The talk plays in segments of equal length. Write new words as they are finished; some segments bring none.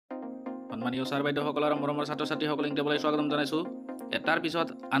সন্মানীয় ছাৰ বাইদেউসকল আৰু মৰমৰ ছাত্ৰ ছাত্ৰীসকলক কেৱল স্বাগতম জনাইছোঁ এটাৰ পিছত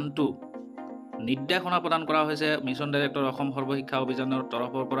আনটো নিৰ্দেশনা প্ৰদান কৰা হৈছে মিছন ডাইৰেক্টৰ অসম সৰ্বশিক্ষা অভিযানৰ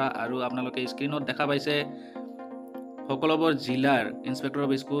তৰফৰ পৰা আৰু আপোনালোকে স্ক্ৰীনত দেখা পাইছে সকলোবোৰ জিলাৰ ইন্সপেক্টৰ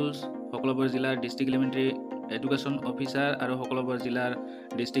অফ স্কুলছ সকলোবোৰ জিলাৰ ডিস্ট্ৰিক্ট এলিমেণ্টাৰী এডুকেশ্যন অফিচাৰ আৰু সকলোবোৰ জিলাৰ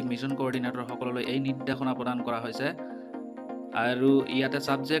ডিস্ট্ৰিক্ট মিছন কোঅৰ্ডিনেটৰ সকললৈ এই নিৰ্দেশনা প্ৰদান কৰা হৈছে আৰু ইয়াতে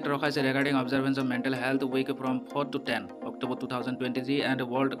subject ৰখাইছে regarding অবজাৰভেন্স of mental health week from 4 to 10 October 2023 and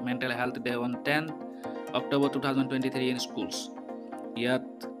World Mental Health Day on 10 October 2023 in schools ইয়াত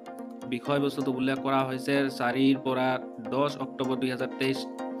বিষয়বস্তুটো উল্লেখ কৰা হৈছে 4 পৰা 10 অক্টোবৰ 2023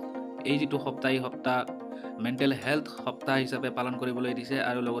 এই যেটো সপ্তাহ মেণ্টেল হেল্থ সপ্তাহ হিচাপে পালন কৰিবলৈ দিছে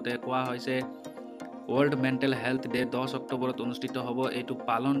আৰু লগতে কোৱা হৈছে World Mental Health Day 10 অক্টোবৰত অনুষ্ঠিত হ'ব এইটো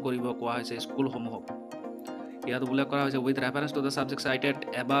পালন কৰিব কোৱা হৈছে স্কুলসমূহক ইয়াত উল্লেখ কৰা হৈছে with reference to the subject cited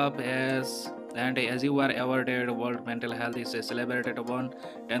above as you are awarded World Mental Health is celebrated on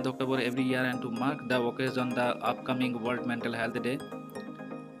 10th October every year and to mark the occasion the upcoming World Mental Health Day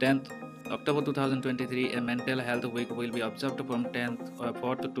 10th October 2023 a mental health week will be observed from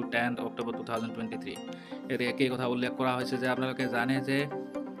 4th to 10th October 2023 এতে একই কথা উল্লেখ কৰা হৈছে যে আপোনালোকে জানে যে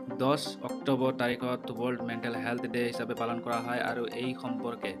 10 অক্টোবৰ তাৰিখত World Mental Health Day হিচাপে পালন কৰা হয় আৰু এই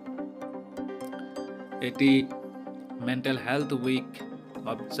সম্পৰ্কে এটি মেণ্টেল হেল্থ উইক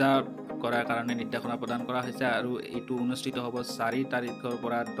অবজাৰ্ভ কৰাৰ কাৰণে নিৰ্দেশনা প্ৰদান কৰা হৈছে আৰু এইটো অনুষ্ঠিত হ'ব 4 তাৰিখৰ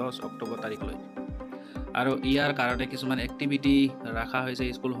পৰা 10 অক্টোবৰ তাৰিখলৈ আৰু ইয়াৰ কাৰণে কিছুমান এক্টিভিটি ৰাখা হৈছে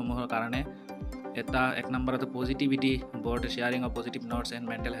স্কুলসমূহৰ কাৰণে এটা এক নম্বৰতে positivity board sharing of positive notes and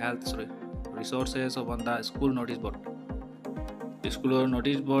mental health ৰিসোৰ্সেছ on the school notice board স্কুলৰ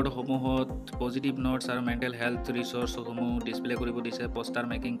নোটিছ বোৰ্ডসমূহত পজিটিভ নোটছ আৰু মেণ্টেল হেল্থ ৰিসোৰ্সসমূহ ডিসপ্লে কৰিব দিছে poster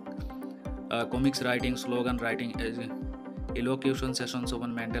making comics writing, slogan writing, elocution sessions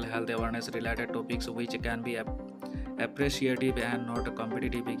on mental health awareness related topics which can be appreciative and not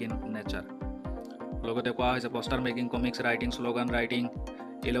competitive in nature. লগতে কোৱা হৈছে poster making comics writing slogan writing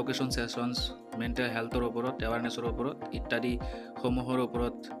এলোকেশ্যন sessions mental হেল্থৰ ওপৰত এৱাৰনেছৰ ওপৰত ইত্যাদি সমূহৰ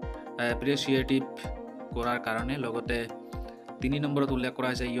ওপৰত এপ্ৰিচিয়েটিভ কৰাৰ কাৰণে লগতে 3 নম্বৰত উল্লেখ কৰা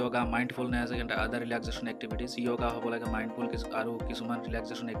হৈছে yoga মাইন্ডফুলনেছ and other relaxation activities yoga হ'ব লাগে মাইন্ডফুল আৰু কিছুমান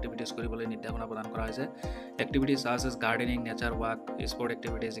ৰিলেক্সেশ্যন এক্টিভিটিজ কৰিবলৈ নিৰ্দেশনা প্ৰদান কৰা হৈছে activities such as gardening nature walk sport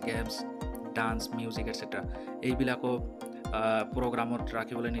activities games dance music এটসেট্ৰা এইবিলাকো প্ৰগ্ৰামত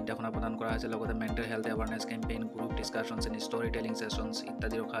ৰাখিবলৈ নিৰ্দেশনা প্ৰদান কৰা হৈছে লগতে mental health awareness campaign group ডিছকাশ্যনছ and story telling সেশনছ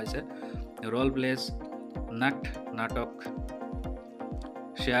ইত্যাদি ৰখা হৈছে ৰল প্লেছ নাটক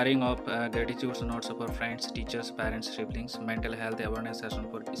sharing of gratitude notes for friends, teachers, parents, siblings, mental health awareness session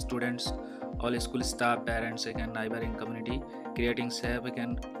for students, all school staff, parents, and neighboring community, creating safe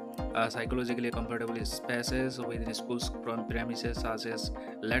and psychologically comfortable spaces within schools premises such as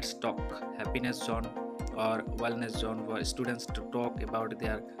Let's Talk, Happiness Zone or Wellness Zone for students to talk about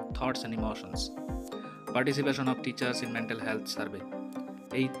their thoughts and emotions. Participation of teachers in mental health survey.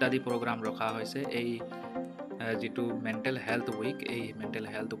 এই ইত্যাদি program ৰখা হৈছে এই যেটো mental health week এই mental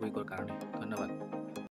health উইকৰ কাৰণে ধন্যবাদ